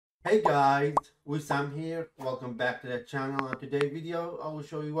Hey guys, Wissam here. Welcome back to the channel. On today's video, I will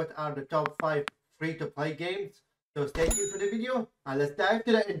show you what are the top 5 free-to-play games. So stay tuned for the video and let's dive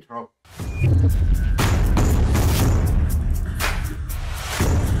to the intro.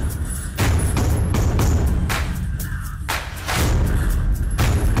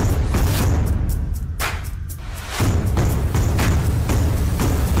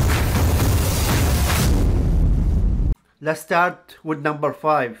 Let's start with number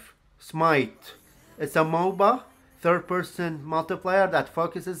 5, Smite. It's a MOBA, third-person multiplayer that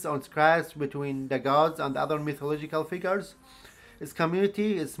focuses on scraps between the gods and other mythological figures. Its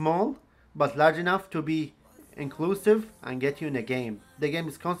community is small, but large enough to be inclusive and get you in a game. The game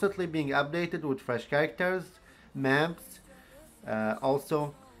is constantly being updated with fresh characters, maps,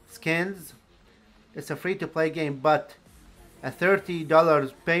 also skins. It's a free-to-play game, but a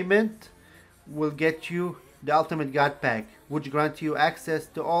 $30 payment will get you the Ultimate God Pack, which grants you access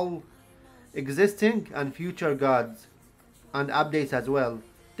to all existing and future gods and updates as well.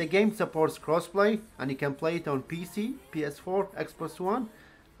 The game supports crossplay and you can play it on PC, PS4, Xbox One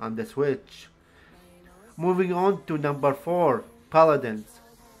and the Switch. Moving on to number 4, Paladins.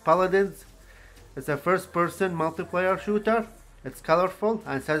 Paladins is a first-person multiplayer shooter. It's colorful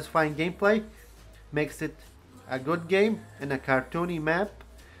and satisfying gameplay, makes it a good game in a cartoony map.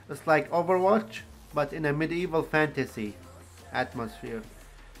 It's like Overwatch, but in a medieval fantasy atmosphere.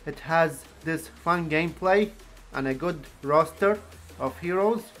 It has this fun gameplay and a good roster of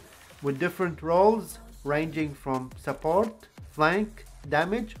heroes with different roles ranging from support, flank,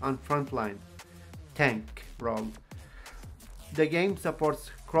 damage and frontline tank role. The game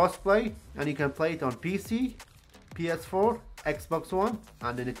supports crossplay and you can play it on PC, PS4, Xbox One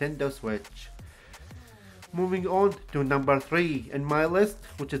and the Nintendo Switch. Moving on to number 3 in my list,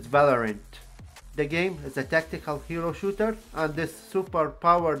 which is Valorant. The game is a tactical hero shooter, and this super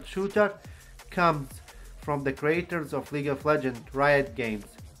powered shooter comes from the creators of League of Legends Riot Games.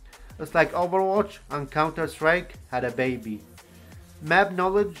 It's like Overwatch and Counter-Strike had a baby. Map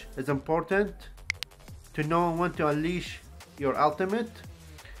knowledge is important to know when to unleash your ultimate.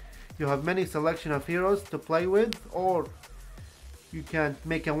 You have many selection of heroes to play with, or you can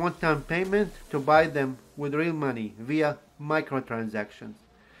make a one-time payment to buy them with real money via microtransactions.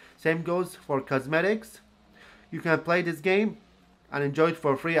 Same goes for cosmetics. You can play this game and enjoy it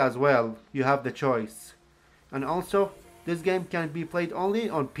for free as well. You have the choice. And also, this game can be played only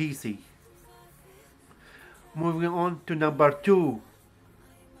on PC. Moving on to number 2,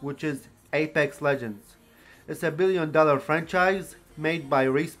 which is Apex Legends. It's a billion-dollar franchise made by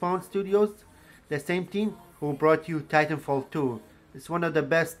Respawn Studios, the same team who brought you Titanfall 2. It's one of the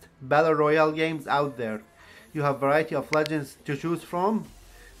best battle royale games out there. You have a variety of legends to choose from.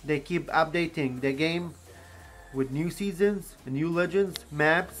 They keep updating the game with new seasons, new legends,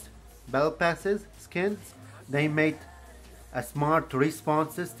 maps, battle passes, skins. They made a smart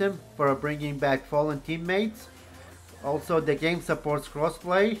respawn system for bringing back fallen teammates. Also, the game supports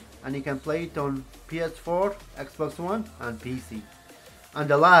crossplay and you can play it on PS4, Xbox One and PC. And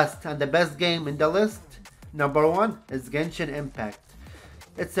the last and the best game in the list, number 1, is Genshin Impact.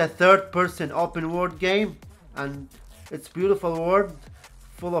 It's a third-person open world game and it's beautiful world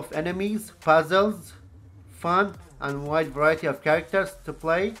full of enemies, puzzles, fun and wide variety of characters to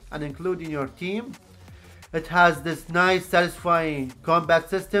play and include in your team. It has this nice satisfying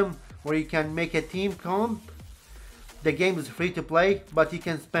combat system where you can make a team comp. The game is free to play, but you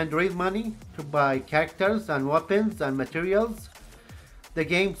can spend real money to buy characters and weapons and materials. The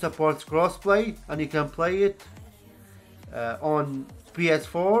game supports crossplay and you can play it on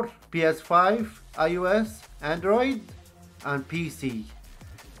PS4, PS5, iOS, Android and PC.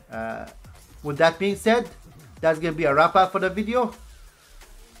 With that being said, that's gonna be a wrap up for the video.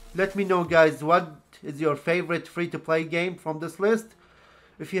 Let me know guys, what is your favorite free-to-play game from this list?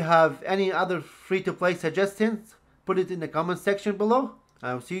 If you have any other free-to-play suggestions, put it in the comment section below.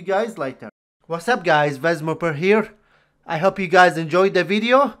 I'll see you guys later. What's up guys, Vesmoper here. I hope you guys enjoyed the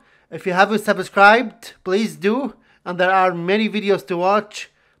video. If you haven't subscribed, please do. And there are many videos to watch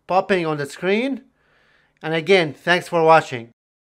popping on the screen. And again, thanks for watching.